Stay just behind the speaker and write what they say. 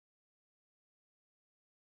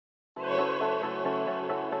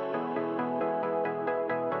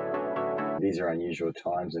These are unusual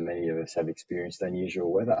times and many of us have experienced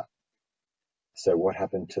unusual weather. So what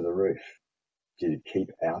happened to the roof? Did it keep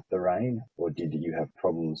out the rain, or did you have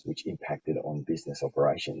problems which impacted on business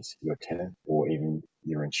operations, your tenant, or even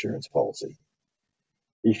your insurance policy?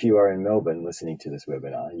 If you are in Melbourne listening to this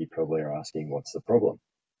webinar, you probably are asking, what's the problem?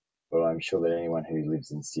 Well, I'm sure that anyone who lives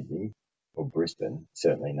in Sydney or Brisbane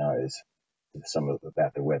certainly knows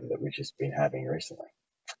about the weather that we've just been having recently.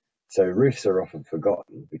 So roofs are often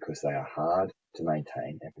forgotten because they are hard to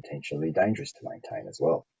maintain and potentially dangerous to maintain as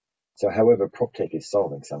well. So however, Proptech is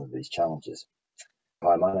solving some of these challenges.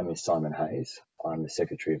 Hi, my name is Simon Hayes. I'm the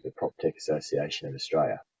Secretary of the Proptech Association of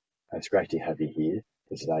Australia. And it's great to have you here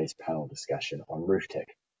for today's panel discussion on roof tech,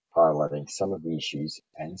 highlighting some of the issues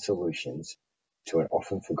and solutions to an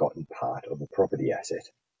often forgotten part of the property asset.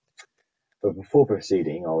 But before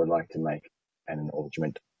proceeding, I would like to make an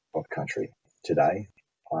acknowledgement of country. Today,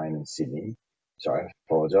 I'm in Sydney. Sorry, I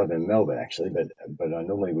apologise. I'm in Melbourne actually, but I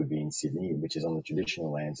normally would be in Sydney, which is on the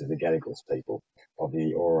traditional lands of the Gadigal's people of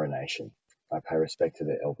the Eora Nation. I pay respect to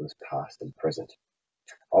their elders past and present.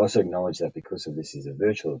 I also acknowledge that because of this is a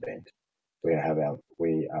virtual event,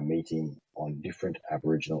 we are meeting on different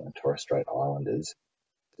Aboriginal and Torres Strait Islanders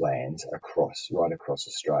lands right across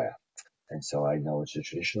Australia. And so I acknowledge the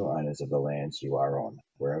traditional owners of the lands you are on,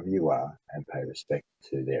 wherever you are, and pay respect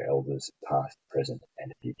to their elders past, present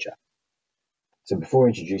and future. So before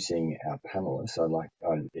introducing our panelists,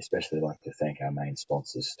 I'd especially like to thank our main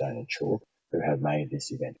sponsors, Stone and Chalk, who have made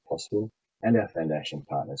this event possible, and our foundation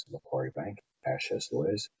partners, Macquarie Bank, Ashurst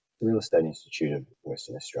Lawyers, the Real Estate Institute of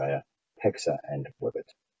Western Australia, PEXA and Webbit.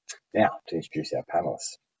 Now, to introduce our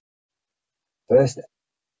panelists. First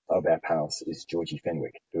of our panelists is Georgie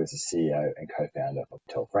Fenwick, who is the CEO and co-founder of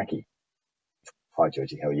Tell Frankie. Hi,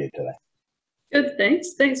 Georgie. How are you today? Good,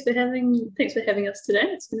 thanks. Thanks for having us today.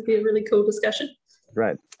 It's going to be a really cool discussion.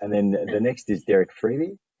 Great. And then the next is Derek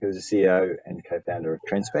Feebrey, who is the CEO and co-founder of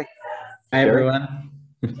Trendspek. Hi, everyone.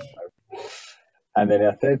 And then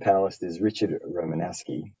our third panelist is Richard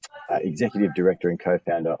Romanowski, Executive Director and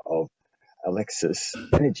co-founder of Alexis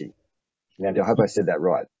Energy. Now, I hope I said that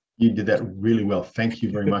right. You did that really well. Thank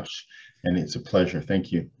you very much. And it's a pleasure.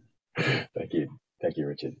 Thank you. Thank you. Thank you,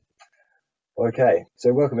 Richard. Okay,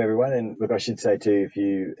 so welcome everyone. And look, I should say too,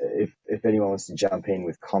 if anyone wants to jump in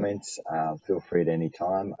with comments, feel free at any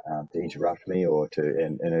time to interrupt me or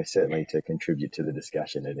and certainly to contribute to the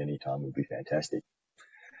discussion at any time would be fantastic.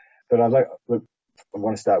 But I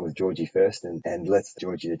want to start with Georgie first and let's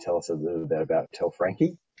Georgie to tell us a little bit about Tell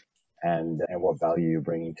Frankie and what value you're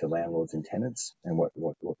bringing to landlords and tenants and what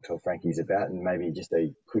Tell Frankie is about, and maybe just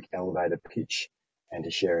a quick elevator pitch and to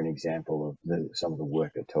share an example of some of the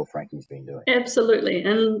work that Tell Frankie's been doing. Absolutely,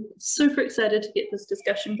 and super excited to get this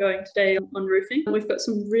discussion going today on roofing. We've got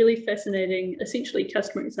some really fascinating, essentially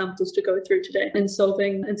customer examples to go through today and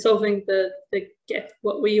solving the gap,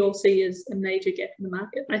 what we all see as a major gap in the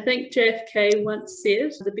market. I think JFK once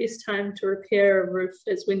said, the best time to repair a roof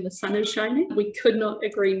is when the sun is shining. We could not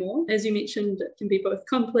agree more. As you mentioned, it can be both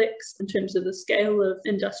complex in terms of the scale of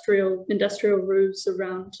industrial roofs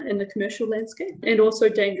around in the commercial landscape, and also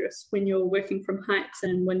dangerous when you're working from heights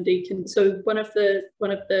and windy. So one of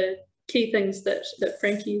the key things that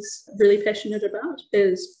Frankie's really passionate about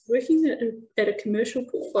is working at a commercial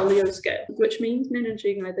portfolio scale, which means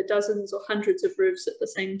managing either dozens or hundreds of roofs at the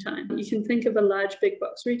same time. You can think of a large big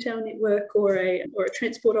box retail network or a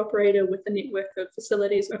transport operator with a network of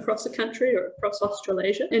facilities across the country or across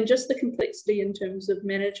Australasia, and just the complexity in terms of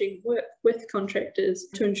managing work with contractors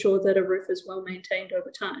to ensure that a roof is well maintained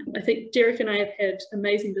over time. I think Derek and I have had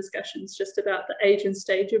amazing discussions just about the age and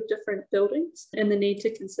stage of different buildings and the need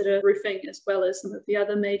to consider roofing as well as some of the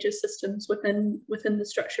other major systems within the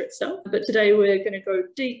structure itself. But today we're going to go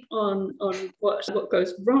deep on what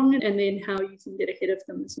goes wrong and then how you can get ahead of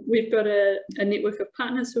them. So we've got a network of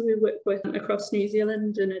partners who we work with across New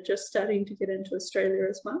Zealand and are just starting to get into Australia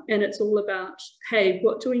as well. And it's all about, hey,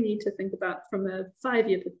 what do we need to think about from a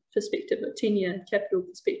 5-year perspective, a 10-year capital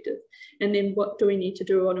perspective? And then what do we need to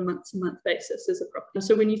do on a month-to-month basis as a property?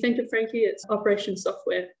 So when you think of Frankie, it's operation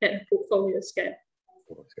software at a portfolio scale.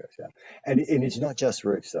 And it's not just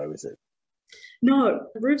roofs though, is it? No,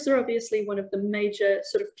 roofs are obviously one of the major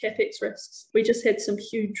sort of capex risks. We just had some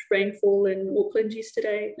huge rainfall in Auckland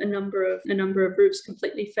yesterday. A number of roofs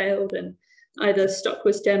completely failed and either stock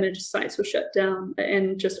was damaged, sites were shut down,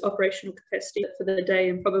 and just operational capacity for the day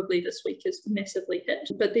and probably this week is massively hit.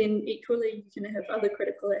 But then equally, you can have other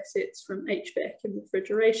critical assets from HVAC and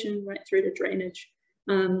refrigeration right through to drainage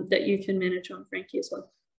that you can manage on Frankie as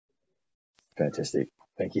well. Fantastic.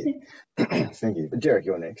 Thank you. Thank you. Derek,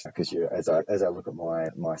 you're next, because as I look at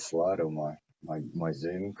my slide or my my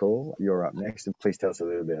Zoom call. You're up next, and please tell us a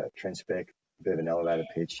little bit about Trendspek, a bit of an elevator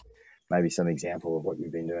pitch, maybe some example of what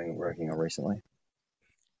you've been doing and working on recently.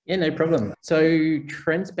 Yeah, no problem. So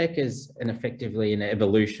Trendspek is effectively an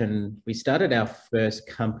evolution. We started our first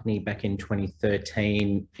company back in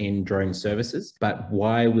 2013 in drone services, but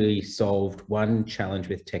why we solved one challenge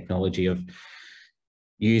with technology of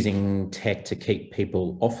using tech to keep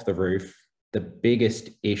people off the roof. The biggest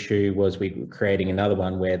issue was we were creating another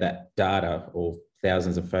one where that data, or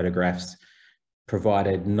thousands of photographs,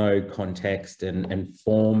 provided no context and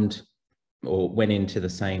formed or went into the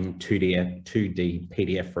same 2D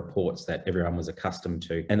PDF reports that everyone was accustomed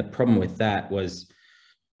to. And the problem with that was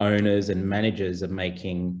owners and managers are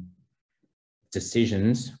making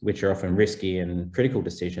decisions, which are often risky and critical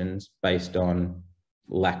decisions, based on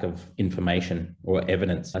lack of information or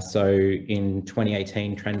evidence. So in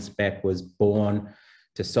 2018, Trendspek was born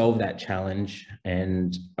to solve that challenge.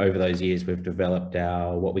 And over those years, we've developed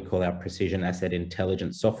what we call our precision asset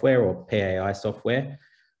intelligence software, or PAI software,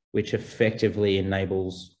 which effectively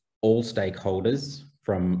enables all stakeholders,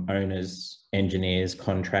 from owners, engineers,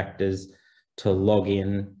 contractors, to log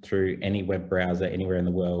in through any web browser anywhere in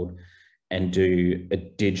the world and do a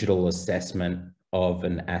digital assessment of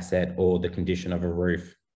an asset or the condition of a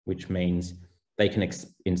roof, which means they can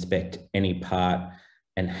inspect any part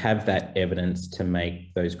and have that evidence to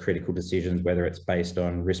make those critical decisions, whether it's based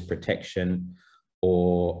on risk protection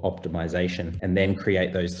or optimization, and then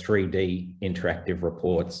create those 3D interactive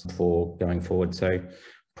reports for going forward. So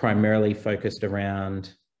primarily focused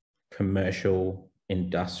around commercial,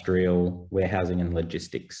 industrial, warehousing and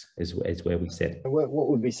logistics is where we sit. What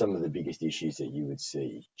would be some of the biggest issues that you would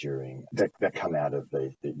see during that come out of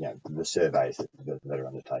the surveys that are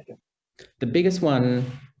undertaken? The biggest one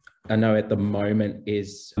I know at the moment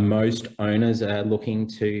is most owners are looking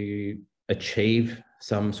to achieve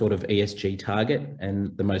some sort of ESG target,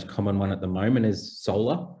 and the most common one at the moment is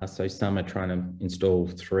solar. So some are trying to install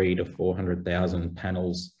 300,000 to 400,000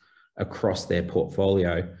 panels across their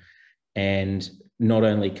portfolio. And not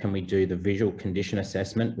only can we do the visual condition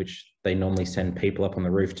assessment, which they normally send people up on the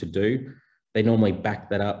roof to do, they normally back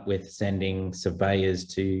that up with sending surveyors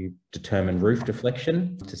to determine roof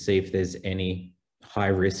deflection to see if there's any high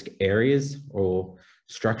risk areas or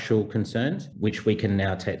structural concerns, which we can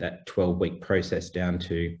now take that 12-week process down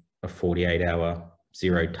to a 48-hour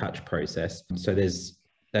zero touch process. So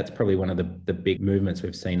that's probably one of the big movements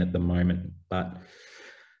we've seen at the moment. But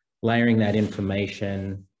layering that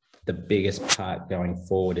information, the biggest part going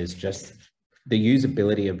forward is just the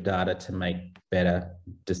usability of data to make better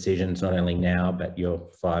decisions, not only now, but your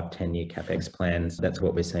 5-10 year CapEx plans. That's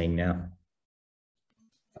what we're seeing now.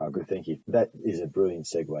 Oh, good, thank you. That is a brilliant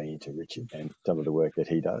segue into Richard and some of the work that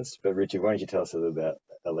he does. But Richard, why don't you tell us a little about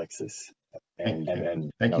Alexis? Thank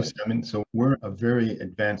you, Simon. So we're a very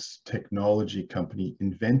advanced technology company,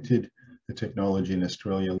 invented the technology in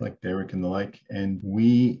Australia, like Derek and the like, and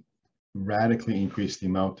we radically increased the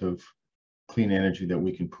amount of clean energy that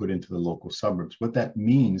we can put into the local suburbs. What that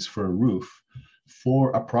means for a roof, for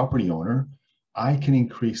a property owner, I can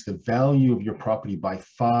increase the value of your property by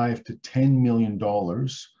 $5 to $10 million.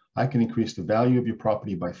 I can increase the value of your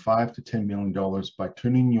property by $5 to $10 million by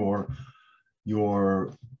turning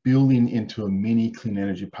your building into a mini clean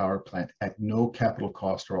energy power plant at no capital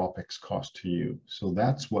cost or OPEX cost to you. So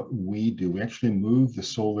that's what we do. We actually move the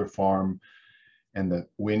solar farm and the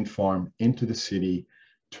wind farm into the city,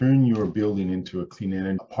 turn your building into a clean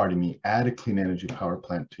energy, add a clean energy power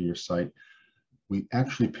plant to your site. We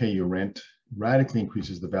actually pay your rent, radically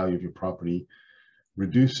increases the value of your property,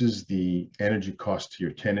 reduces the energy cost to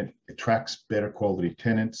your tenant, attracts better quality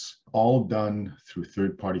tenants, all done through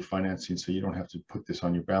third-party financing, so you don't have to put this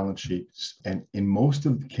on your balance sheet. And in most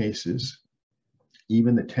of the cases,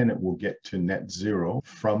 even the tenant will get to net zero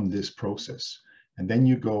from this process. And then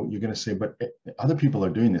you're going to say, but other people are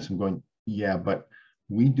doing this. I'm going, yeah, but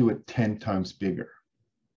we do it 10 times bigger.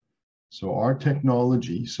 So our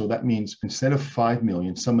technology, so that means instead of 5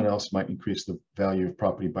 million, someone else might increase the value of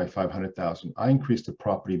property by 500,000. I increased the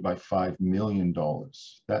property by $5 million.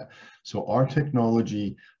 So our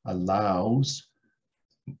technology allows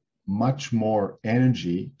much more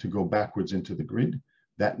energy to go backwards into the grid.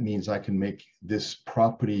 That means I can make this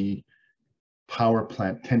property power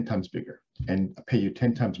plant 10 times bigger and pay you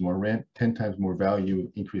 10 times more rent, 10 times more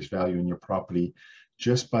value, increased value in your property,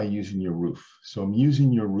 just by using your roof. So I'm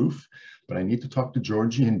using your roof, but I need to talk to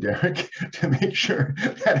Georgie and Derek to make sure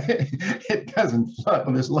that it doesn't flood.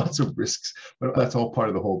 Well, there's lots of risks, but that's all part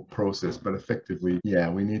of the whole process. But effectively, yeah,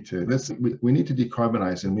 we need to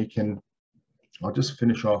decarbonize, and we can. I'll just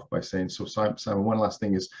finish off by saying, so Simon, one last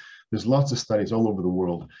thing is There's lots of studies all over the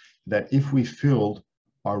world that if we filled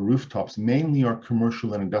our rooftops, mainly our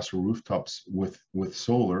commercial and industrial rooftops, with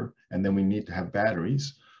solar, and then we need to have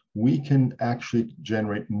batteries, we can actually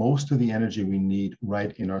generate most of the energy we need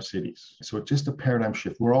right in our cities. So it's just a paradigm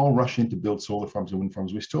shift. We're all rushing to build solar farms and wind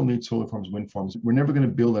farms. We still need solar farms, wind farms. We're never going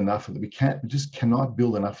to build enough of them. We just cannot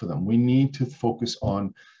build enough of them. We need to focus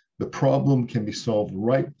on the problem can be solved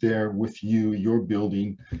right there with you, your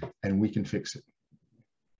building, and we can fix it.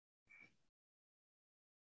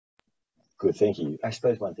 Good, thank you. I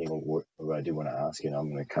suppose one thing what I do want to ask, and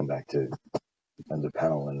I'm going to come back to the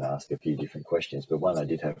panel and ask a few different questions, but one I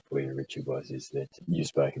did have for you, Richard, is that you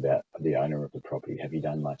spoke about the owner of the property. Have you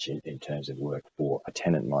done much in terms of work for a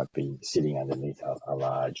tenant might be sitting underneath a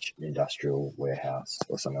large industrial warehouse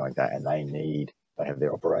or something like that, and they have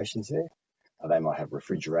their operations there? They might have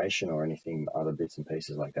refrigeration or anything, other bits and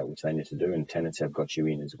pieces like that, which they need to do, and tenants have got you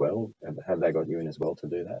in as well. Have they got you in as well to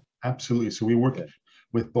do that? Absolutely. So we work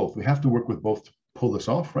with both. We have to work with both to pull this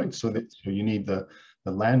off, right? So you need the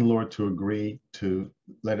landlord to agree to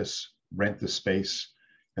let us rent the space,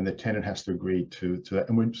 and the tenant has to agree to that.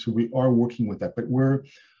 And so we are working with that, but we're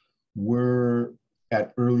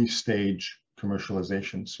at early stage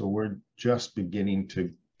commercialization. So we're just beginning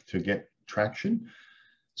to get traction.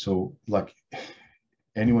 So like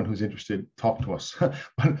anyone who's interested, talk to us.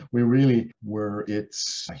 But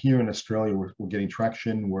it's here in Australia, we're getting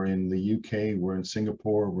traction. We're in the UK, we're in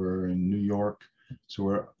Singapore, we're in New York. So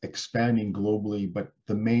we're expanding globally, but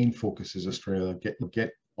the main focus is Australia.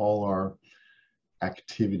 Get all our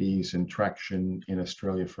activities and traction in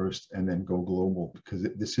Australia first, and then go global, because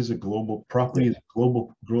this is a global property, is a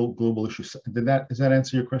global issue. Does that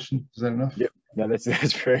answer your question? Is that enough? Yep. No,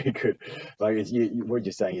 that's very good. Like what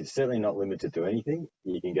you're saying, it's certainly not limited to anything.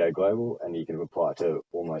 You can go global, and you can apply to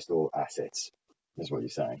almost all assets. Is what you're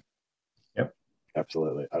saying. Yep.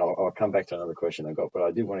 Absolutely. And I'll come back to another question I got, but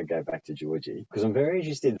I did want to go back to Georgie, because I'm very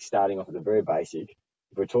interested in starting off with the very basic.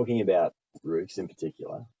 If we're talking about roofs in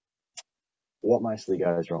particular, what mostly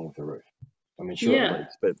goes wrong with the roof? I mean, sure it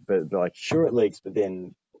leaks, but sure it leaks, but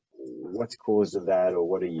then what's caused of that, or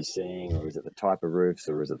what are you seeing, or is it the type of roofs,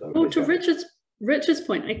 or is it the... Well, to Richard's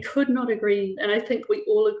point, I could not agree, and I think we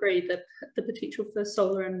all agree that the potential for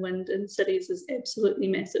solar and wind in cities is absolutely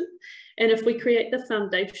massive. And if we create the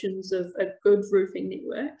foundations of a good roofing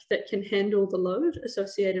network that can handle the load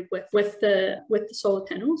associated with the solar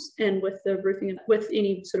panels and with the roofing, with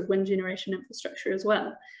any sort of wind generation infrastructure as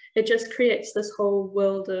well, it just creates this whole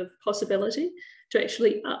world of possibility to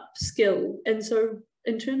actually upskill. And so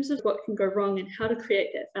in terms of what can go wrong and how to create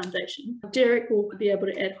that foundation, Derek will be able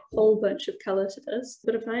to add a whole bunch of colour to this.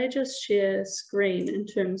 But if I just share screen in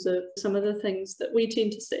terms of some of the things that we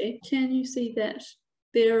tend to see, can you see that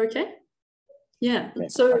there okay? Yeah,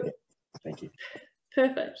 so thank you.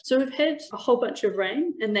 Perfect. So we've had a whole bunch of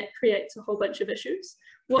rain, and that creates a whole bunch of issues.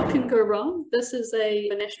 What can go wrong? This is a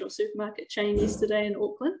national supermarket chain yesterday in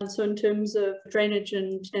Auckland. So in terms of drainage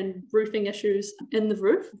and roofing issues in the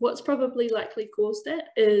roof, what's probably likely caused that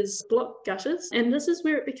is block gutters. And this is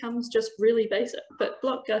where it becomes just really basic. But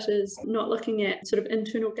block gutters, not looking at sort of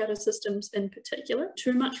internal gutter systems in particular,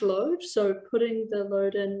 too much load. So putting the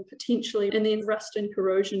load in potentially, and then rust and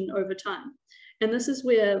corrosion over time. And this is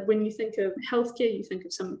where, when you think of healthcare, you think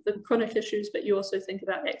of some of the chronic issues, but you also think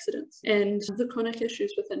about accidents. And the chronic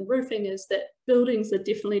issues within roofing is that buildings are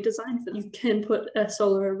definitely designed for them. You can put a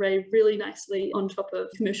solar array really nicely on top of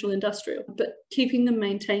commercial industrial, but keeping them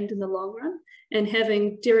maintained in the long run, and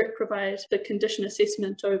having Derek provide the condition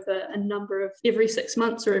assessment over a number of every 6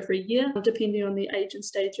 months or every year, depending on the age and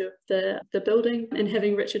stage of the building, and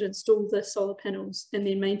having Richard install the solar panels and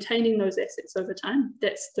then maintaining those assets over time.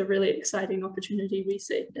 That's the really exciting opportunity we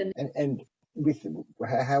see. And with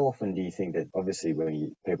how often do you think that, obviously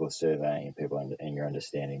when people are surveying and you're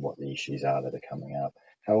understanding what the issues are that are coming up,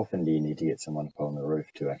 how often do you need to get someone up on the roof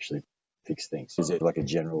to actually fix things? Is it like a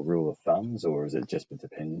general rule of thumbs, or is it just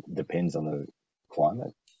depends on the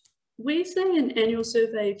climate? We say an annual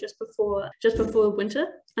survey just before winter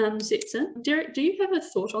sets in. Derek, do you have a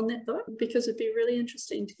thought on that though? Because it'd be really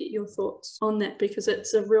interesting to get your thoughts on that, because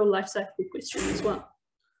it's a real life cycle question as well.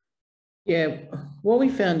 Yeah, what we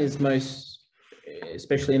found is most,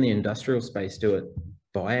 especially in the industrial space, do it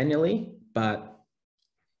biannually, but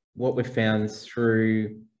what we've found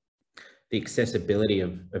through the accessibility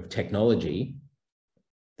of technology,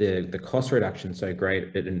 the cost reduction is so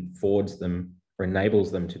great, it affords them or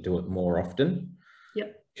enables them to do it more often.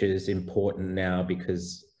 Yep. Which is important now,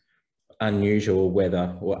 because unusual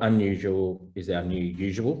weather, or unusual is our new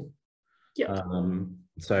usual. Yep.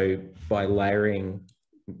 So by layering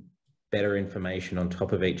better information on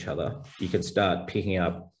top of each other, you can start picking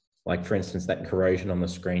up Like for instance, that corrosion on the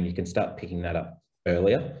screen, you can start picking that up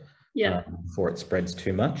earlier before it spreads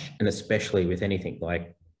too much. And especially with anything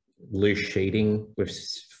like loose sheeting, we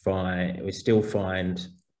still find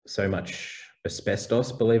so much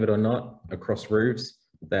asbestos, believe it or not, across roofs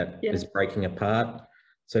that is breaking apart.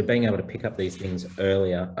 So being able to pick up these things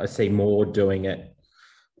earlier, I see more doing it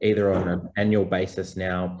either on an annual basis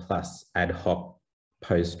now plus ad hoc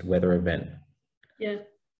post-weather event. Yeah.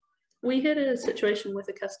 We had a situation with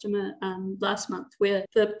a customer last month where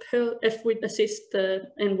if we'd assessed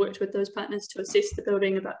and worked with those partners to assess the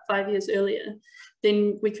building about 5 years earlier,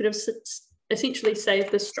 then we could have essentially saved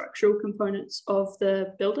the structural components of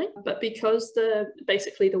the building. But because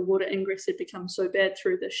basically the water ingress had become so bad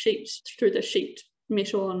through the sheet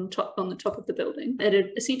metal on the top of the building, it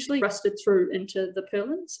had essentially rusted through into the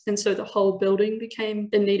purlins, and so the whole building became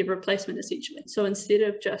in need of replacement essentially. So instead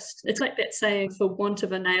of it's like that saying, for want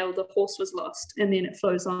of a nail the horse was lost, and then it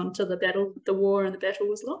flows on to the war and the battle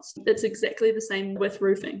was lost. It's exactly the same with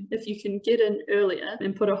roofing. If you can get in earlier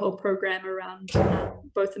and put a whole program around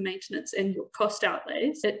both the maintenance and your cost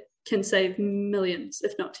outlays, it can save millions,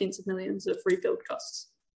 if not tens of millions, of rebuild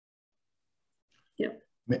costs. Yeah.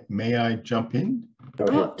 May I jump in?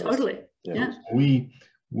 Oh, totally. Yeah. I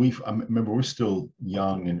remember we're still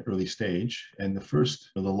young and early stage, and the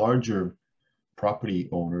larger property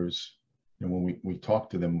owners, and when we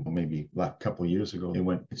talked to them maybe a couple of years ago, they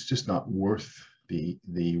went, it's just not worth the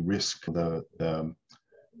risk, the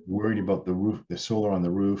worried about the roof, the solar on the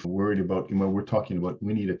roof, worried about, we're talking about,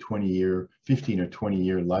 we need a 15 or 20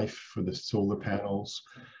 year life for the solar panels.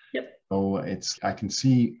 So I can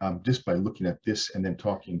see just by looking at this and then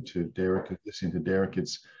talking to Derek and listening to Derek,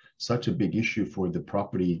 it's such a big issue for the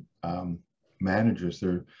property managers.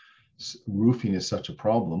 Roofing is such a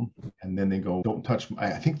problem, and then they go, don't touch. I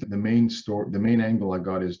think that the main angle I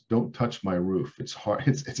got is, don't touch my roof. It's hard.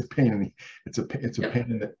 It's a pain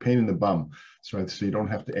pain in the bum. So you don't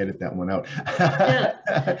have to edit that one out.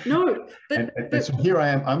 No, but so here I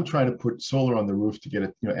am. I'm trying to put solar on the roof to get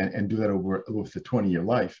it, and do that over with the 20-year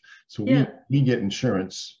life. So we get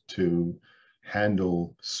insurance to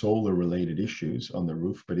handle solar related issues on the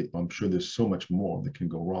roof, but I'm sure there's so much more that can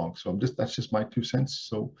go wrong. So that's just my 2 cents.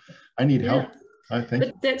 So I need help. I think.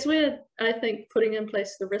 But that's where I think putting in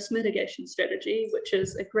place the risk mitigation strategy, which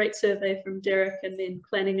is a great survey from Derek, and then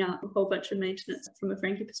planning out a whole bunch of maintenance from a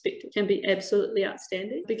Frankie perspective, can be absolutely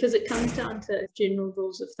outstanding, because it comes down to general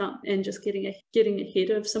rules of thumb and just getting ahead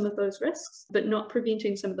of some of those risks, but not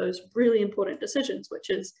preventing some of those really important decisions, which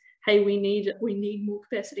is, hey, we need more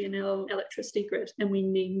capacity in our electricity grid, and we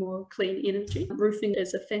need more clean energy. Roofing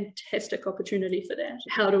is a fantastic opportunity for that.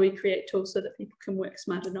 How do we create tools so that people can work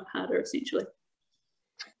smarter, not harder, essentially?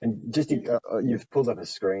 And just you've pulled up a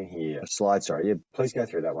screen here, a slide, sorry. Yeah, please go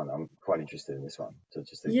through that one. I'm quite interested in this one.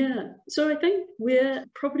 So I think we're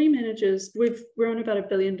property managers. We're on about $1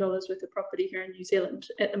 billion worth of property here in New Zealand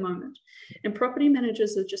at the moment. And property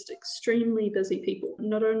managers are just extremely busy people.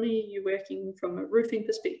 Not only are you working from a roofing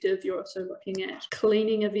perspective, you're also looking at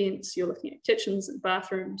cleaning events, you're looking at kitchens and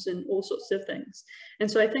bathrooms and all sorts of things. And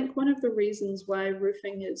so I think one of the reasons why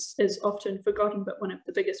roofing is often forgotten, but one of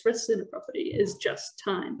the biggest risks in a property, is just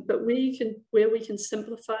time. But where we can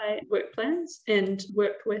simplify work plans and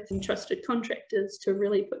work with trusted contractors to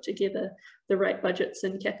really put together the right budgets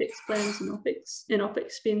and CapEx plans and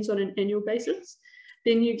OpEx spends on an annual basis,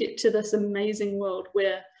 then you get to this amazing world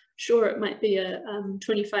where, sure, it might be a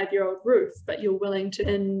 25-year-old roof, but you're willing to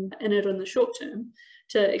in it on the short term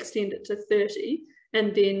to extend it to 30,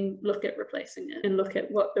 and then look at replacing it and look at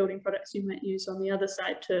what building products you might use on the other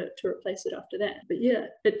side to replace it after that. But yeah,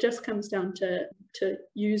 it just comes down to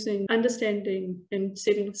understanding and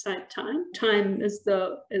setting aside time. Time is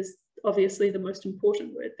obviously the most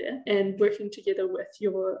important word there, and working together with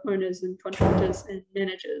your owners and contractors and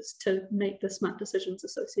managers to make the smart decisions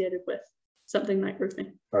associated with something like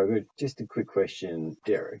roofing. All right, good. Just a quick question,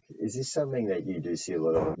 Derek. Is this something that you do see a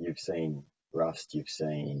lot of? You've seen rust, we've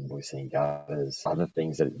seen gutters, other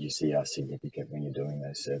things that you see are significant when you're doing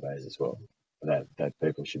those surveys as well, that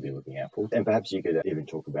people should be looking out for. And perhaps you could even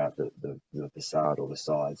talk about the facade or the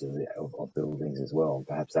sides of buildings as well.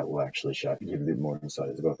 Perhaps that will actually give a bit more insight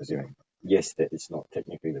as well, because yes, that it's not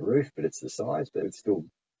technically the roof, but it's the sides, but it's still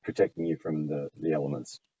protecting you from the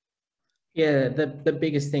elements. Yeah, the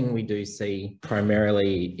biggest thing we do see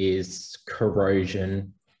primarily is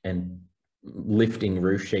corrosion, and lifting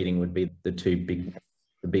roof sheeting would be the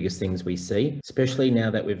biggest things we see, especially now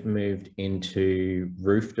that we've moved into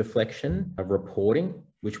roof deflection of reporting,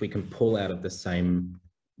 which we can pull out of the same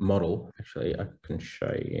model. Actually, I can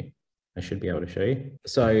show you. I should be able to show you.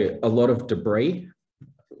 So a lot of debris,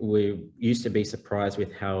 we used to be surprised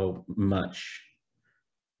with how much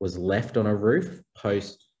was left on a roof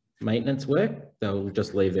post maintenance work. They'll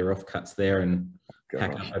just leave their offcuts there and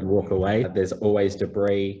pack up and walk away. There's always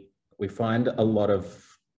debris. We find a lot of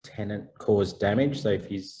tenant caused damage. So if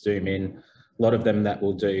you zoom in, a lot of them that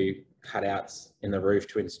will do cutouts in the roof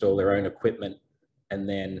to install their own equipment and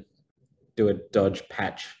then do a dodge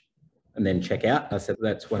patch and then check out. I said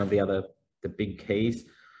that's one of the big keys.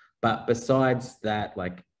 But besides that,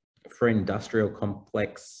 like for industrial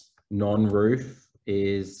complex non-roof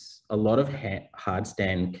is a lot of hard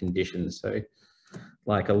stand conditions. So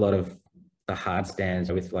like a lot of the hard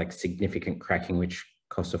stands with like significant cracking, which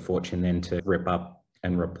costs a fortune then to rip up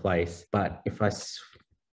and replace. But if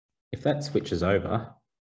that switches over,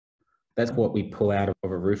 that's what we pull out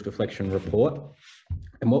of a roof deflection report.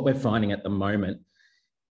 And what we're finding at the moment,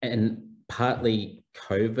 and partly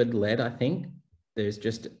COVID led, I think, there's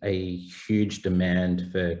just a huge demand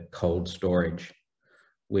for cold storage,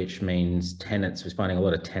 which means tenants, we're finding a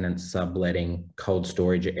lot of tenants subletting cold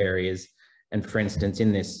storage areas. And for instance,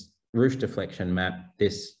 in this roof deflection map,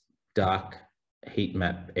 this dark heat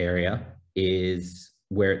map area is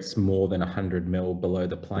where it's more than 100 mil below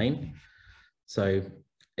the plane. So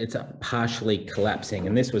it's partially collapsing.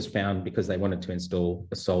 And this was found because they wanted to install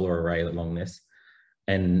a solar array along this.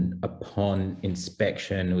 And upon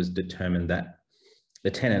inspection, it was determined that the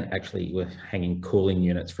tenant actually were hanging cooling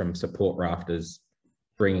units from support rafters,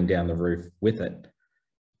 bringing down the roof with it,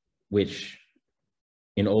 which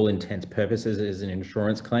in all intents purposes is an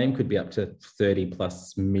insurance claim, could be up to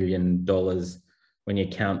 $30+ million when you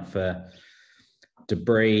account for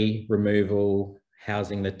debris removal,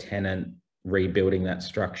 housing the tenant, rebuilding that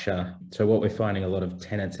structure. So what we're finding, a lot of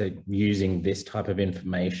tenants are using this type of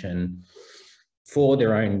information for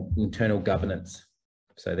their own internal governance.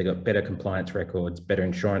 So they've got better compliance records, better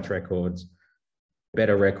insurance records,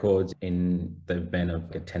 better records in the event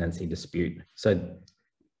of a tenancy dispute. So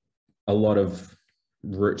a lot of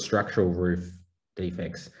structural roof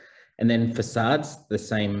defects. And then facades, the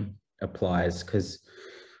same applies, because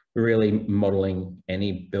we're really modeling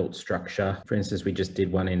any built structure. For instance, we just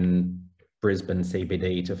did one in Brisbane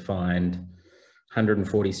CBD to find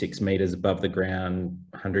 146 meters above the ground,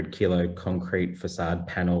 100 kilo concrete facade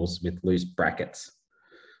panels with loose brackets.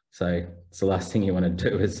 So it's the last thing you want to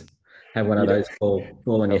do is have one of those fall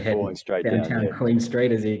on your head downtown Queen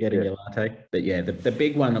Street as you're getting your latte. But yeah, the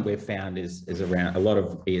big one that we've found is around a lot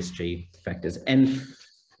of ESG factors. And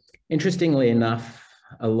interestingly enough,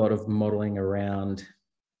 a lot of modeling around.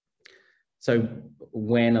 So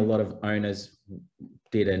when a lot of owners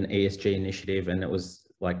did an ESG initiative and it was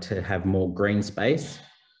like to have more green space,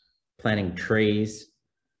 planting trees,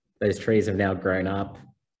 those trees have now grown up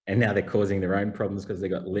and now they're causing their own problems because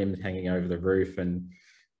they've got limbs hanging over the roof, and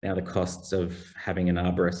now the costs of having an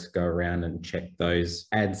arborist go around and check those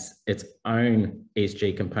adds its own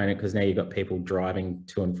ESG component, because now you've got people driving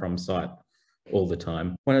to and from site all the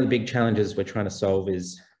time. One of the big challenges we're trying to solve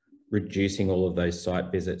is reducing all of those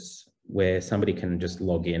site visits, where somebody can just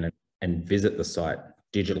log in and visit the site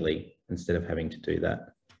digitally instead of having to do that.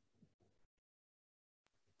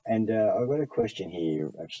 And I've got a question here,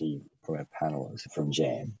 actually, from a panelist, from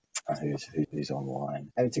Jan, who's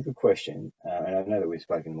online. And it's a good question. And I know that we've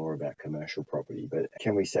spoken more about commercial property, but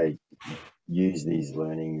can we say use these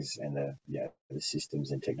learnings and the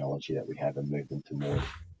systems and technology that we have and move them to more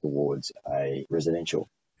towards a residential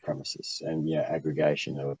premises, and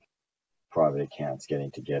aggregation of private accounts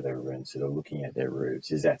getting together and sort of looking at their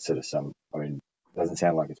roofs? Is that sort of it doesn't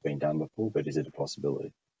sound like it's been done before, but is it a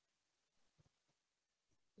possibility?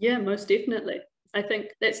 Yeah, most definitely. I think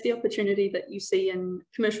that's the opportunity that you see in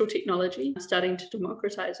commercial technology starting to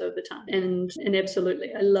democratize over time. And absolutely,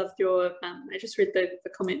 I loved your, I just read the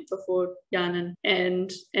comment before, Jan,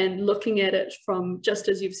 and looking at it from, just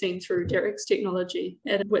as you've seen through Derek's technology,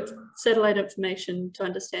 with satellite information to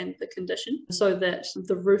understand the condition, so that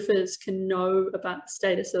the roofers can know about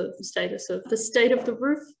the state of the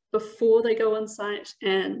roof before they go on site,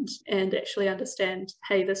 and actually understand,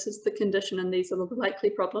 hey, this is the condition and these are the likely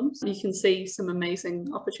problems. You can see some amazing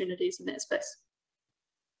opportunities in that space.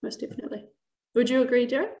 Most definitely. Would you agree,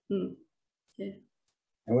 Derek? Yeah.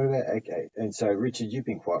 And what about, okay, and so Richard, you've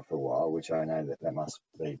been quiet for a while, which I know that must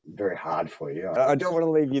be very hard for you. I don't want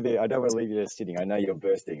to leave you there. I don't want to leave you there sitting. I know you're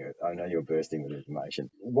bursting with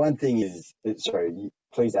information. One thing is, sorry,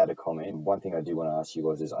 please add a comment. One thing I do want to ask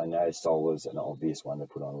you is I know solar's an obvious one to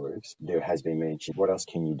put on roofs. There has been mentioned, what else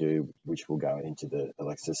can you do which will go into the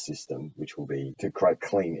Alexa system, which will be to create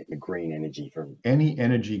clean, green energy from any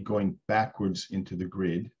energy going backwards into the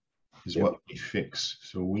grid is what we fix.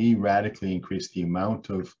 So we radically increase the amount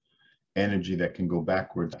of energy that can go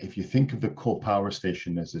backwards. If you think of the coal power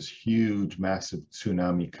station as this huge, massive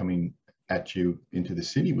tsunami coming at you into the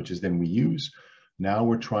city, which is then we use, now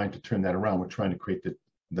we're trying to turn that around. We're trying to create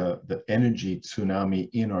the energy tsunami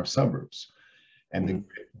in our suburbs. And the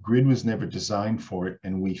grid was never designed for it,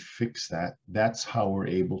 and we fix that. That's how we're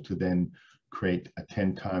able to then create a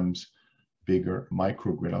 10 times bigger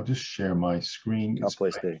microgrid. I'll just share my screen. Oh,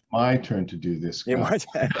 please do. My turn to do this. Yeah,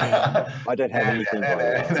 I don't have anything by the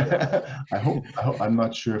way. I hope, I'm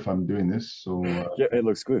not sure if I'm doing this. So yeah, it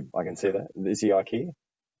looks good. I can see that. Is the IKEA?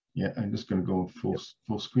 Yeah, I'm just going to go full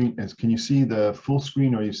screen. Can you see the full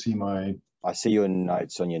screen, or you see my? I see your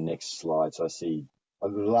notes on your next slide. So I see the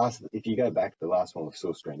last. If you go back, the last one with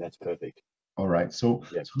full screen, that's perfect. All right, so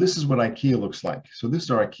this is what IKEA looks like. So this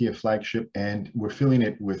is our IKEA flagship, and we're filling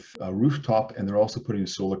it with a rooftop, and they're also putting a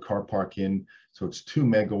solar car park in. So it's 2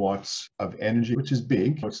 megawatts of energy, which is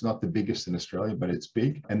big. It's not the biggest in Australia, but it's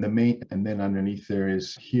big. And then underneath here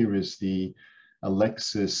is the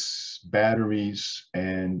Alexis batteries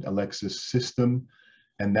and Alexis system,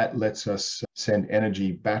 and that lets us send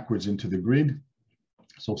energy backwards into the grid.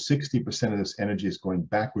 So 60% of this energy is going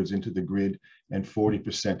backwards into the grid, and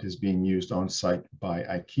 40% is being used on site by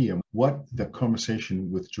IKEA. What the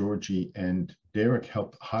conversation with Georgie and Derek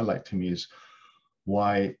helped highlight to me is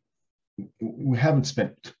why we haven't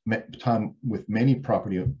spent time with many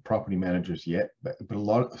property managers yet, but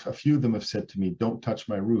a few of them have said to me, "Don't touch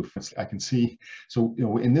my roof." I can see. So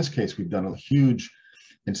in this case, we've done a huge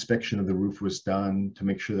inspection of the roof was done to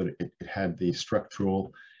make sure that it had the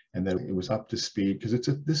structural and that it was up to speed, because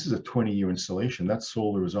this is a 20-year installation. That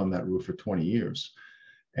solar is on that roof for 20 years.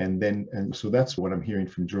 And so that's what I'm hearing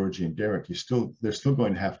from Georgie and Derek. They're still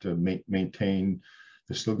going to have to maintain.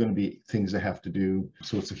 There's still going to be things they have to do.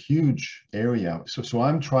 So it's a huge area. So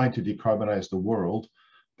I'm trying to decarbonize the world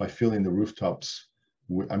by filling the rooftops.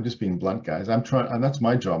 I'm just being blunt, guys. I'm trying, and that's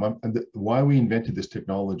my job. Why we invented this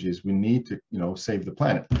technology is we need to, save the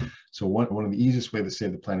planet. So one of the easiest ways to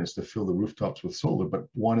save the planet is to fill the rooftops with solar. But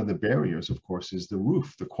one of the barriers, of course, is the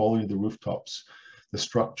roof, the quality of the rooftops, the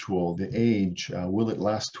structural, the age. Will it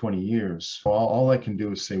last 20 years? So all I can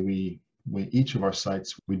do is say we each of our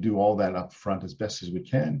sites, we do all that up front as best as we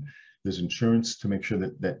can. There's insurance to make sure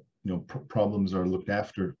that problems are looked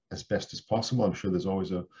after as best as possible. I'm sure there's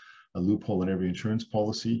always a loophole in every insurance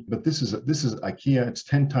policy, but this is IKEA. It's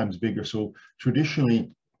 10 times bigger. So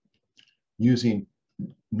traditionally,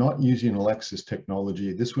 not using Alexis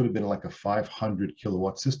technology, this would have been like a 500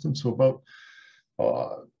 kilowatt system. So about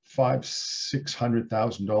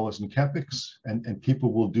 $500,000-$600,000 in capex, and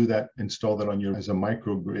people will do that, install that on as a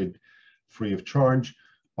microgrid free of charge.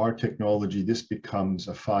 Our technology, this becomes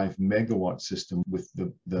a 5 megawatt system with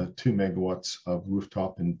the 2 megawatts of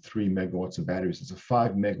rooftop and 3 megawatts of batteries. It's a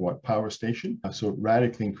 5 megawatt power station. So it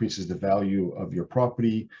radically increases the value of your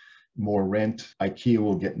property, more rent. IKEA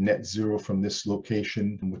will get net zero from this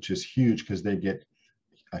location, which is huge because they get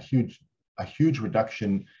a huge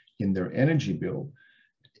reduction in their energy bill.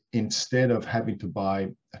 Instead of having to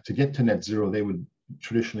get to net zero, they would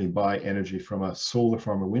traditionally buy energy from a solar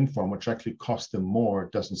farm or wind farm, which actually costs them more,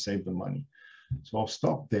 it doesn't save them money. So I'll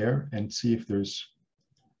stop there and see if there's...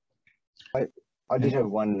 I did have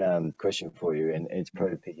one question for you, and it's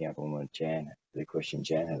probably picking up on what the question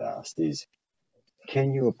Jan had asked is,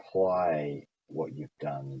 can you apply what you've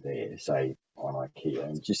done there, say on IKEA,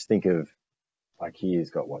 and just think of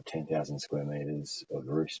IKEA's got what, 10,000 square meters of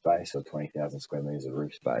roof space or 20,000 square meters of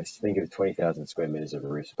roof space. Think of 20,000 square meters of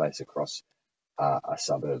roof space across a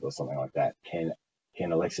suburb or something like that. Can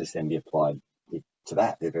Alexis then be applied to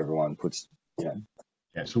that if everyone puts, Yeah,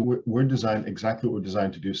 so we're designed exactly what we're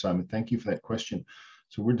designed to do, Simon. Thank you for that question.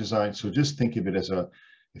 So we're designed, so just think of it as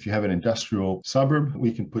if you have an industrial suburb,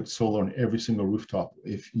 we can put solar on every single rooftop.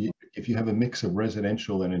 If you have a mix of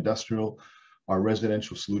residential and industrial, our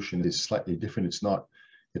residential solution is slightly different.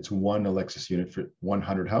 It's one Alexis unit for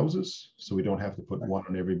 100 houses, so we don't have to put one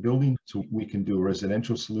on every building. So we can do a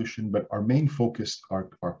residential solution, but our main focus,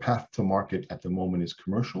 our path to market at the moment is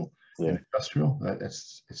commercial and industrial.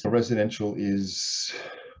 Residential is,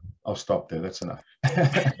 I'll stop there, that's enough.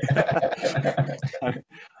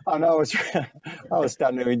 Oh no, I was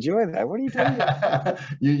starting to enjoy that. What are you doing?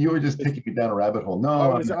 You were just taking me down a rabbit hole.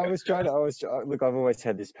 No, I was trying to. Look, I've always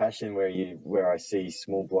had this passion where I see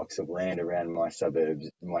small blocks of land around my suburb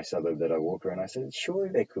that I walk around. I said, surely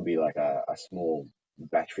there could be like a small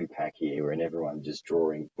battery pack here, and everyone just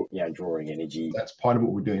drawing energy. That's part of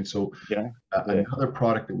what we're doing. So another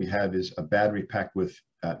product that we have is a battery pack with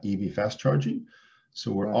EV fast charging.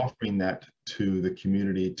 So we're offering that to the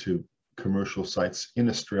community, to commercial sites in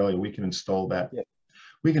Australia. We can install that.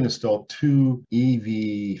 We can install 2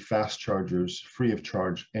 EV fast chargers free of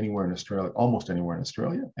charge anywhere in Australia, almost anywhere in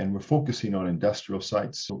Australia. And we're focusing on industrial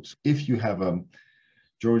sites. So if you have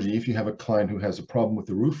Georgie, if you have a client who has a problem with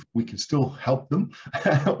the roof, we can still help them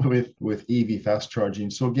with EV fast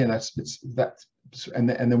charging. So again, and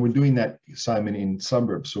then we're doing that, Simon, in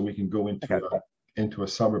suburbs. So we can go into a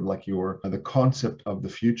suburb like the concept of the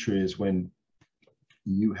future is when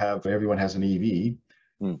everyone has an EV,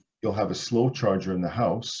 you'll have a slow charger in the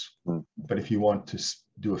house, but if you want to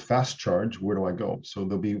do a fast charge, where do I go? So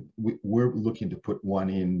we're looking to put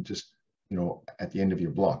one in just, at the end of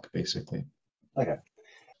your block, basically. Okay.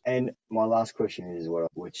 And my last question is,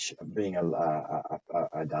 which being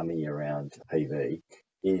a dummy around PV,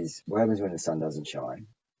 is what happens when the sun doesn't shine?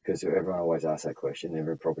 Because everyone always asks that question.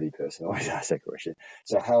 Every property person always asks that question.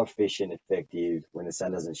 So how efficient, effective when the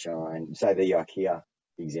sun doesn't shine? Say the IKEA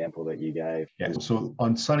example that you gave. Yeah. So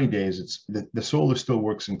on sunny days, the solar still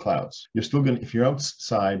works in clouds. You're still going to, if you're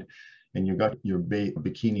outside and you've got your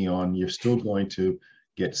bikini on, you're still going to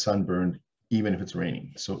get sunburned even if it's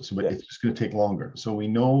raining. But it's just going to take longer. So we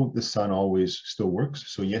know the sun always still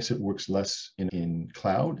works. So yes, it works less in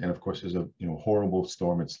cloud. And of course, there's a horrible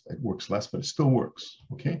storm. It works less, but it still works.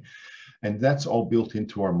 Okay. And that's all built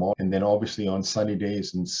into our model. And then obviously on sunny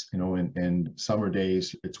days and summer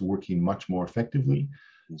days, it's working much more effectively.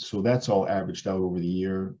 So that's all averaged out over the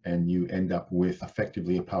year, and you end up with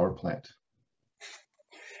effectively a power plant.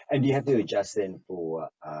 And do you have to adjust then for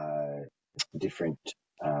different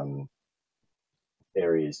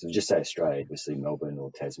areas? So just say Australia, obviously Melbourne or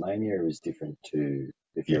Tasmania is different to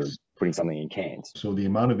if you're putting something in Cairns. So the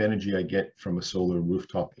amount of energy I get from a solar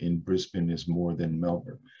rooftop in Brisbane is more than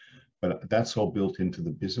Melbourne. But that's all built into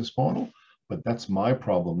the business model. But that's my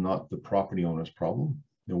problem, not the property owner's problem.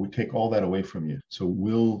 We take all that away from you. So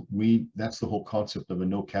that's the whole concept of a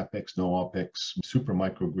no CapEx, no OpEx, super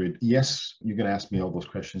microgrid. Yes, you're going to ask me all those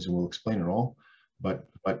questions and we'll explain it all. But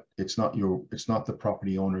it's not the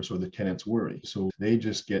property owners or the tenants' worry. So they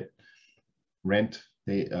just get rent.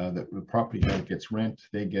 The property owner gets rent.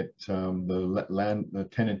 They get the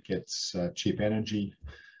tenant gets cheap energy,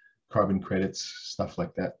 carbon credits, stuff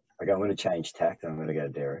like that. Okay, I'm going to change tack. I'm going to go to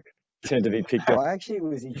Derek. Turned to be picked up. I actually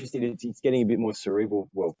was interested. It's getting a bit more cerebral.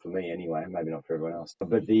 Well, for me anyway. Maybe not for everyone else.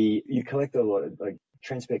 But you collect a lot of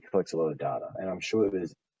Trendspek collects a lot of data, and I'm sure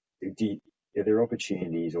are there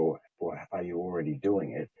opportunities, or are you already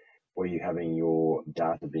doing it, where you're having your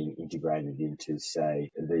data being integrated into, say,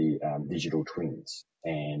 the digital twins?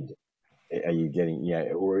 And are you getting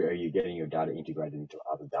your data integrated into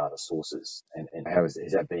other data sources? And how is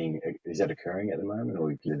that occurring at the moment,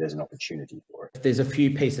 or there's an opportunity for it? There's a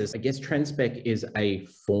few pieces. I guess Trendspek is a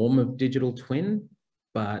form of digital twin,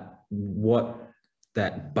 but what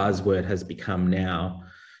that buzzword has become now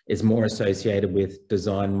is more associated with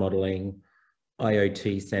design modeling,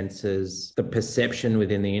 IoT sensors. The perception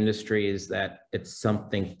within the industry is that it's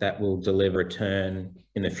something that will deliver return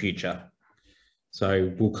in the future.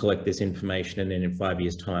 So we'll collect this information and then in 5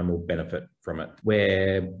 years' time, we'll benefit from it.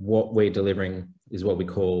 Where what we're delivering is what we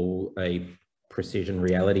call a precision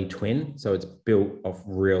reality twin. So it's built off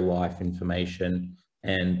real life information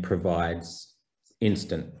and provides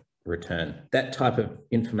instant return. That type of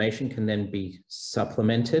information can then be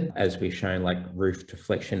supplemented, as we've shown, like roof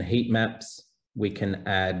deflection heat maps. We can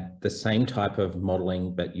add the same type of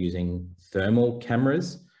modeling, but using thermal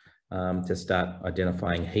cameras to start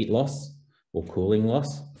identifying heat loss or cooling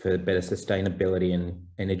loss for better sustainability and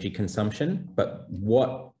energy consumption. But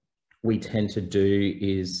what we tend to do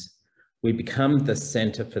is we become the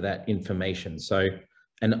center for that information. So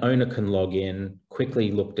an owner can log in,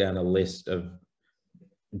 quickly look down a list of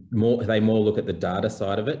they more look at the data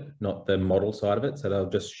side of it, not the model side of it. So they'll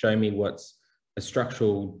just show me what's a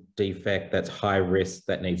structural defect that's high risk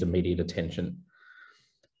that needs immediate attention.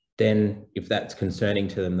 Then if that's concerning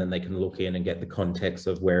to them, then they can look in and get the context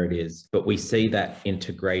of where it is. But we see that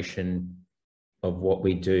integration of what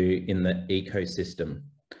we do in the ecosystem.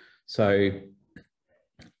 So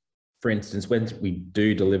for instance, when we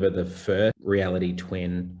do deliver the first reality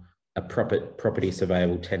twin, a property surveyor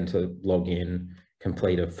will tend to log in,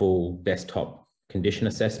 complete a full desktop condition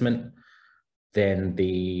assessment. Then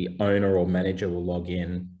the owner or manager will log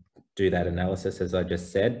in, do that analysis, as I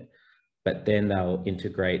just said, but then they'll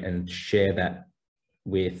integrate and share that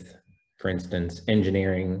with, for instance,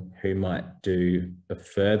 engineering, who might do a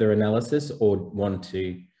further analysis or want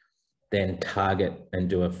to then target and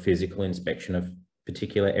do a physical inspection of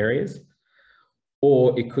particular areas.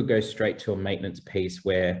 Or it could go straight to a maintenance piece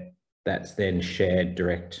where that's then shared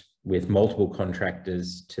direct with multiple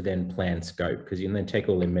contractors to then plan scope, because you can then take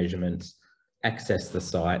all their measurements, access the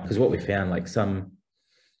site. Because what we found, like some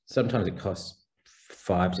sometimes it costs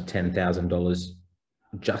 $5,000 to $10,000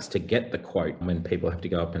 just to get the quote when people have to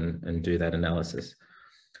go up and do that analysis.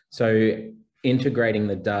 So integrating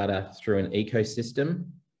the data through an ecosystem,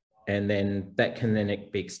 and then that can then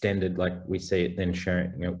be extended, like we see it then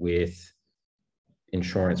sharing it with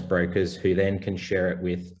insurance brokers, who then can share it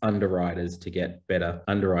with underwriters to get better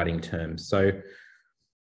underwriting terms. So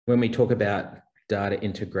when we talk about data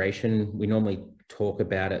integration, we normally talk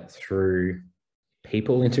about it through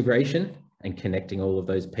people integration and connecting all of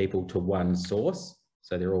those people to one source.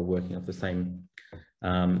 So they're all working off the same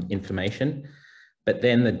information. But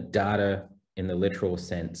then the data in the literal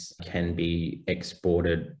sense can be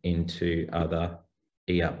exported into other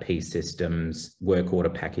ERP systems, work order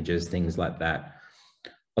packages, things like that,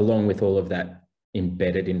 along with all of that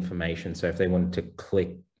embedded information. So if they wanted to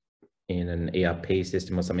click in an ERP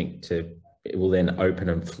system or something, it will then open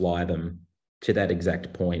and fly them to that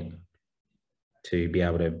exact point to be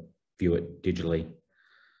able to view it digitally.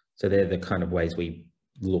 So they're the kind of ways we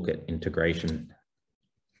look at integration.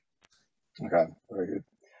 Okay, very good.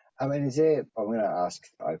 I mean, I'm going to ask,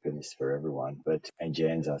 open this for everyone, and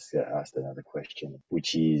Jan's asked another question,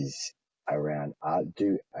 which is around,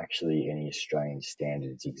 do actually any Australian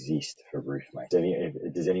standards exist for roof maintenance?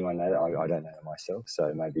 Does anyone know that? I don't know myself,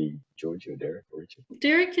 so maybe George or Derek or Richard.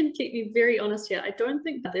 Derek can keep me very honest here. I don't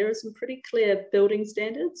think there are some pretty clear building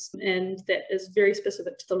standards, and that is very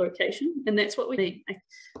specific to the location, and that's what we need.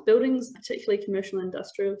 Buildings, particularly commercial and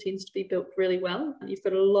industrial, tends to be built really well. You've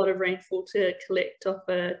got a lot of rainfall to collect off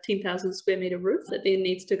a 10,000 square metre roof that then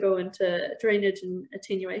needs to go into drainage and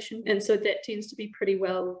attenuation, and so that tends to be pretty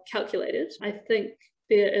well calculated. I think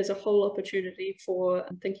there is a whole opportunity for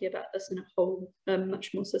thinking about this in a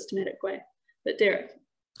much more systematic way. But Derek?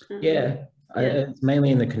 It's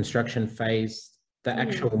mainly in the construction phase. The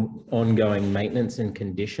actual ongoing maintenance and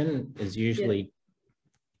condition is usually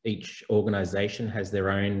each organisation has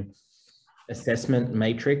their own assessment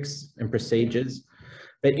matrix and procedures.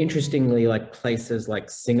 But interestingly, like places like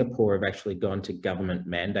Singapore have actually gone to government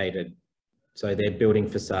mandated. So they're building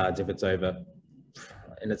facades if it's over,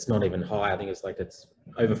 and it's not even high, I think it's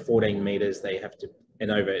over 14 metres, they have to,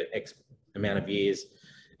 and over X amount of years,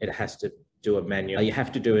 it has to do a manual. You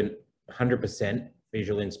have to do 100%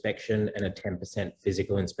 visual inspection and a 10%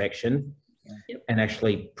 physical inspection, and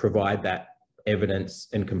actually provide that evidence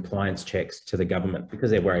and compliance checks to the government,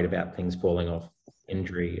 because they're worried about things falling off,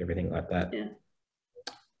 injury, everything like that.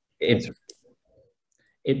 It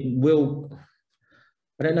will,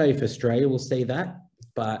 I don't know if Australia will see that,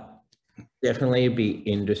 but definitely be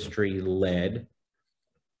industry led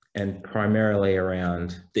and primarily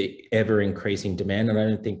around the ever increasing demand. And I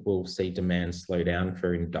don't think we'll see demand slow down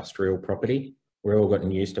for industrial property. We're all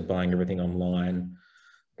gotten used to buying everything online.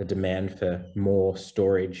 The demand for more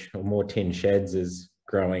storage or more tin sheds is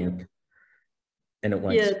growing, and it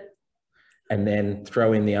won't. And then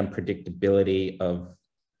throw in the unpredictability of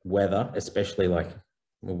weather, especially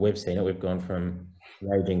we've seen it. We've gone from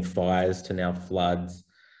raging fires to now floods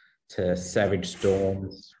to savage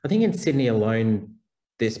storms. I think in Sydney alone,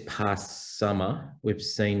 this past summer, we've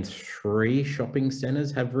seen 3 shopping centres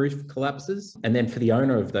have roof collapses. And then for the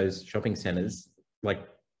owner of those shopping centres,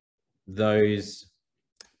 those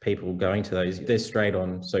people going to those, they're straight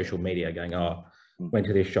on social media going, went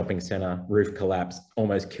to this shopping centre, roof collapsed,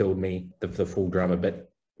 almost killed me, the full drama.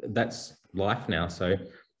 But that's life now. So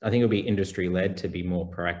I think it'll be industry led to be more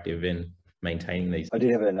proactive in maintaining these. I did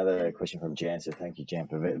have another question from Jan, so thank you, Jan,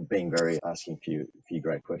 for asking a few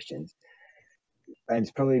great questions. And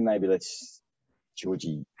it's probably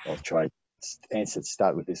Georgie, I'll try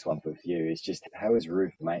start with this one for you. It's just, how is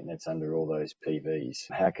roof maintenance under all those PVs?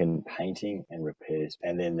 How can painting and repairs,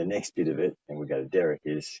 and then the next bit of it, and we'll go to Derek,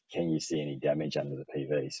 is can you see any damage under the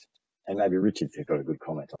PVs? And maybe Richard's got a good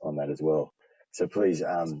comment on that as well. So please,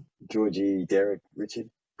 Georgie, Derek, Richard,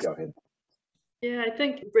 go ahead. Yeah, I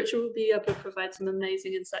think Richard will be able to provide some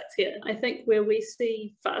amazing insights here. I think where we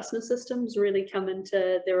see fastener systems really come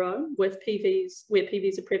into their own with PVs, where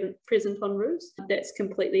PVs are present on roofs, that's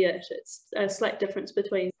completely it. It's a slight difference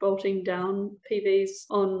between bolting down PVs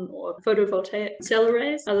on or photovoltaic cell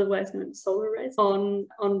arrays, otherwise known as solar arrays, on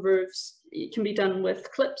roofs. It can be done with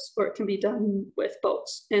clips or it can be done with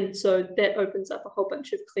bolts. And so that opens up a whole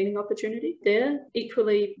bunch of cleaning opportunity there.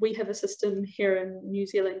 Equally, we have a system here in New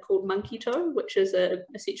Zealand called Monkey Toe, which is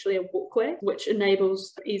essentially a walkway, which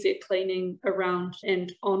enables easier cleaning around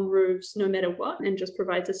and on roofs no matter what, and just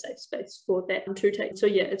provides a safe space for that to take. So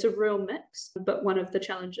yeah, it's a real mix, but one of the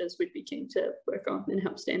challenges we'd be keen to work on and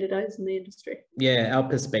help standardize in the industry. Yeah, our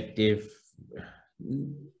perspective,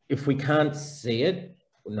 if we can't see it,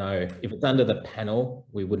 No, if it's under the panel,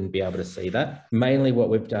 we wouldn't be able to see that. Mainly what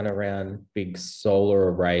we've done around big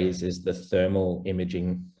solar arrays is the thermal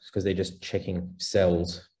imaging, because they're just checking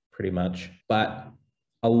cells pretty much. But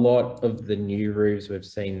a lot of the new roofs, we've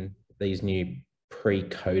seen these new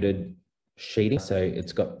pre-coated sheeting. So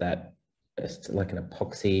it's got that, it's like an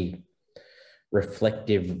epoxy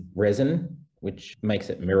reflective resin, which makes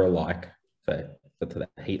it mirror-like for the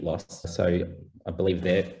heat loss. So I believe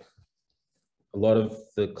that a lot of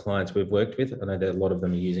the clients we've worked with, I know that a lot of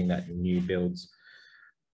them are using that in new builds,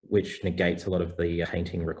 which negates a lot of the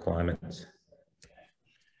painting requirements.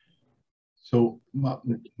 So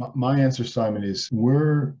my answer, Simon, is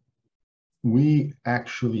we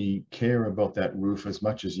actually care about that roof as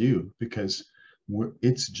much as you, because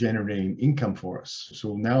it's generating income for us.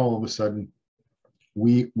 So now all of a sudden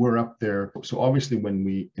we're up there. So obviously when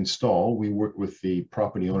we install, we work with the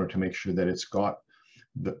property owner to make sure that it's got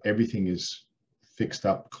everything is fixed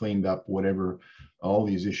up, cleaned up, whatever, all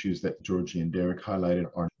these issues that Georgie and Derek highlighted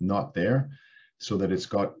are not there, so that it's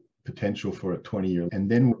got potential for a 20-year. And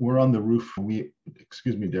then we're on the roof.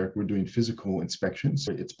 Excuse me, Derek, we're doing physical inspections.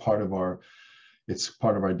 It's part of our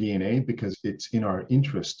DNA, because it's in our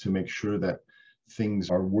interest to make sure that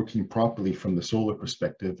things are working properly from the solar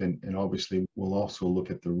perspective. And obviously we'll also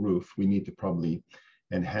look at the roof. We need to probably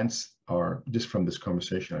enhance just from this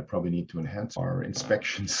conversation, I probably need to enhance our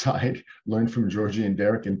inspection side, learn from Georgie and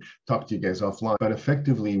Derek, and talk to you guys offline. But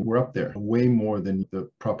effectively, we're up there way more than the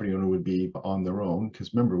property owner would be on their own.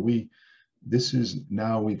 Because remember, we're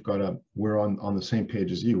on the same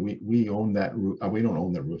page as you. We own that roof. We don't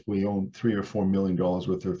own that roof. We own $3 or $4 million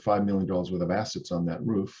worth or $5 million worth of assets on that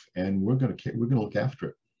roof, and we're gonna look after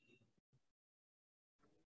it.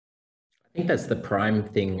 I think that's the prime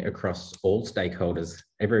thing across all stakeholders.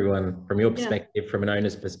 Everyone, from your perspective, from an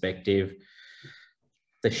owner's perspective,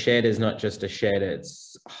 the shed is not just a shed,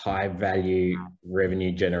 it's high value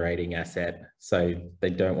revenue generating asset. So they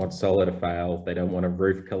don't want solar to fail. They don't want a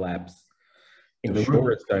roof collapse.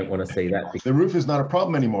 Insurers don't want to see that. The roof is not a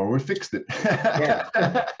problem anymore. We fixed it.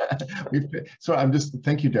 Yeah. So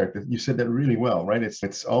thank you, Derek. You said that really well, right?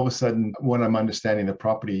 It's all of a sudden when I'm understanding the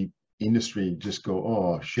property industry just go,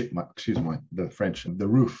 oh shit, the French, the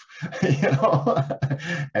roof,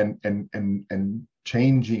 and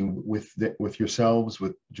changing with yourselves,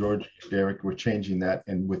 with George, Derek, we're changing that,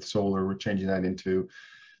 and with solar, we're changing that into,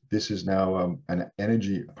 this is now an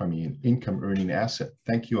income earning asset.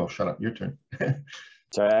 Thank you. I'll shut up. Your turn.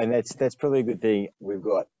 So, and that's probably a good thing. We've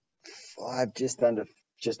got just over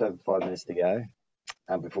 5 minutes to go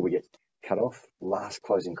before we get cut off. Last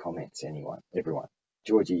closing comments, everyone.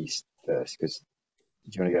 Georgie's first, because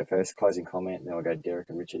do you want to go first? Closing comment, then I'll go Derek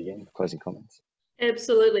and Richard again for closing comments.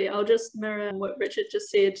 Absolutely. I'll just mirror what Richard just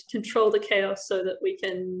said, control the chaos so that we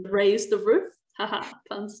can raise the roof. Haha,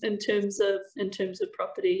 puns, in terms of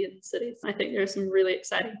property in cities. I think there are some really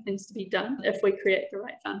exciting things to be done if we create the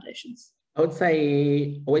right foundations. I would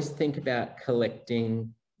say always think about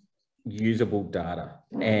collecting usable data.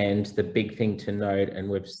 And the big thing to note, and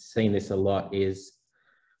we've seen this a lot, is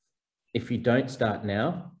if you don't start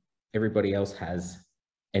now, everybody else has,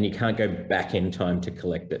 and you can't go back in time to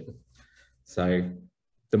collect it. So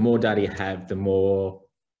the more data you have, the more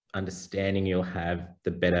understanding you'll have,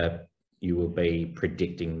 the better you will be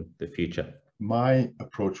predicting the future. My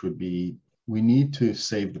approach would be, we need to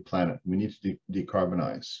save the planet. We need to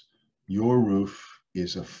decarbonize. Your roof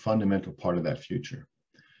is a fundamental part of that future.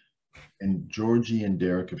 And Georgie and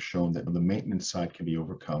Derek have shown that the maintenance side can be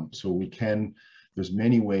overcome. So there's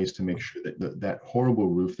many ways to make sure that that horrible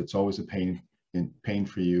roof that's always a pain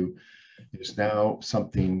for you is now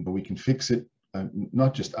something that we can fix it,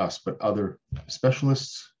 not just us, but other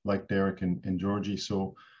specialists like Derek and Georgie.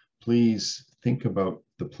 So please think about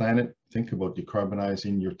the planet, think about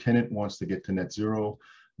decarbonizing. Your tenant wants to get to net zero.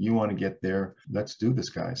 You want to get there. Let's do this,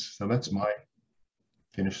 guys. So that's my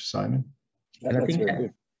finish, Simon. And I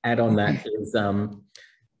think add on that is,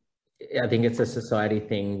 I think it's a society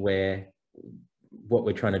thing where what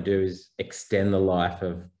we're trying to do is extend the life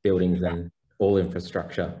of buildings and all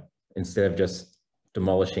infrastructure instead of just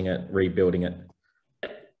demolishing it, rebuilding it.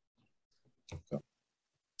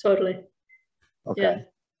 Totally. Okay. Yeah.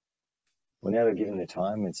 Well, now we've given the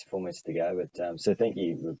time, it's 4 minutes to go, but so thank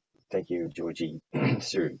you, Georgie,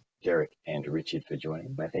 Sue, Derek, and Richard for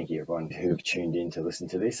joining. I thank you everyone who've tuned in to listen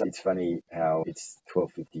to this. It's funny how it's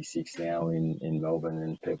 12:56 now in Melbourne,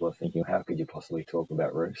 and people are thinking, how could you possibly talk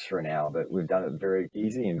about roofs for an hour? But we've done it very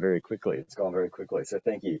easy and very quickly. It's gone very quickly. So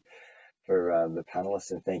thank you for the panelists,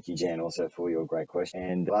 and thank you, Jan, also for your great question.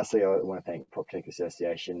 And lastly, I want to thank Proptech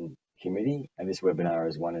Association, committee, and this webinar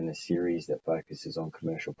is one in a series that focuses on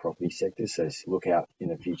commercial property sectors. So look out in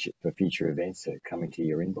the future for future events that come into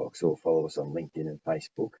your inbox, or follow us on LinkedIn and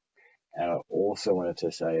Facebook. And I also wanted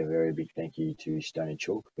to say a very big thank you to Stone &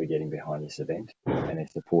 Chalk for getting behind this event and their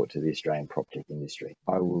support to the Australian PropTech industry.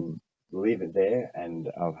 I will leave it there, and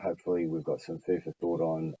hopefully we've got some food for thought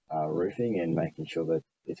on roofing and making sure that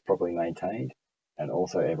it's properly maintained, and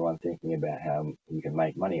also everyone thinking about how you can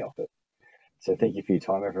make money off it. So thank you for your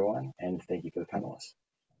time, everyone, and thank you for the panelists.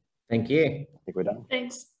 Thank you. I think we're done.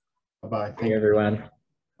 Thanks. Bye-bye. Thank you, everyone.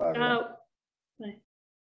 Bye, everyone. Ciao.